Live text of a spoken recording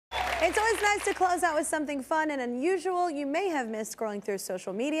It's always nice to close out with something fun and unusual you may have missed scrolling through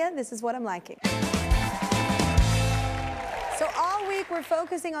social media. This is what I'm liking. So all week we're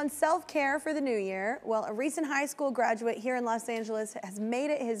focusing on self-care for the new year. Well, a recent high school graduate here in Los Angeles has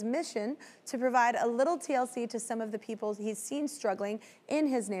made it his mission to provide a little TLC to some of the people he's seen struggling in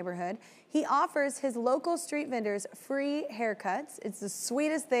his neighborhood. He offers his local street vendors free haircuts. It's the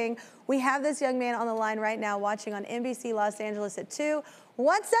sweetest thing. We have this young man on the line right now watching on NBC Los Angeles at 2.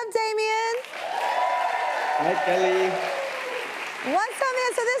 What's up, Damien? Hi, Kelly. What's up,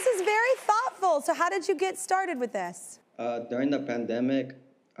 man? So this is very thoughtful. So how did you get started with this? During the pandemic,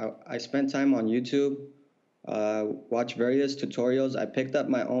 I spent time on YouTube, watched various tutorials. I picked up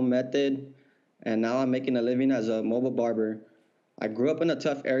my own method, and now I'm making a living as a mobile barber. I grew up in a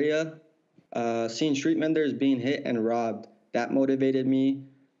tough area, seeing street vendors being hit and robbed. That motivated me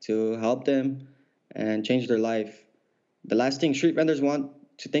to help them and change their life. The last thing street vendors want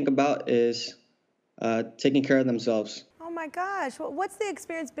to think about is taking care of themselves. Oh my gosh, what's the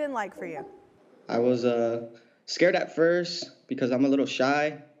experience been like for you? I was scared at first because I'm a little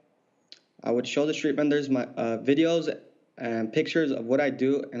shy. I would show the street vendors my videos and pictures of what I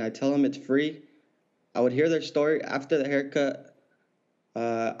do, and I tell them it's free. I would hear their story after the haircut.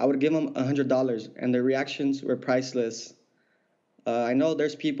 I would give them $100, and their reactions were priceless. I know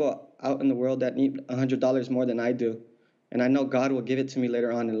there's people out in the world that need $100 more than I do, and I know God will give it to me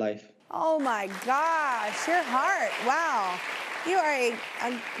later on in life. Oh my gosh, your heart, wow. You are a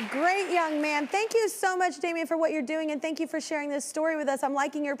great young man. Thank you so much, Damien, for what you're doing, and thank you for sharing this story with us. I'm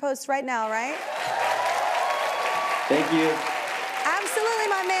liking your post right now, right? Thank you. Absolutely,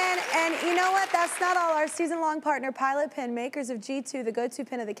 my man. And you know what? That's not all. Our season-long partner, Pilot Pen, makers of G2, the go-to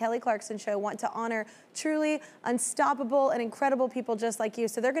pen of the Kelly Clarkson Show, want to honor truly unstoppable and incredible people just like you.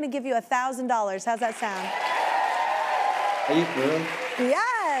 So they're going to give you $1,000. How's that sound? Are you for real?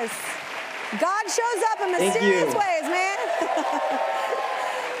 Yes. God shows up in mysterious ways, man.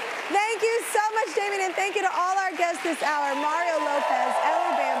 Thank you so much, Damien, and thank you to all our guests this hour: Mario Lopez,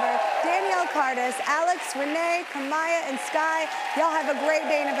 Ellie Bamber, Danielle Cardis, Alex, Renee, Kamaya, and Sky. Y'all have a great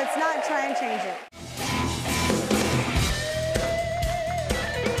day, and if it's not, try and change it.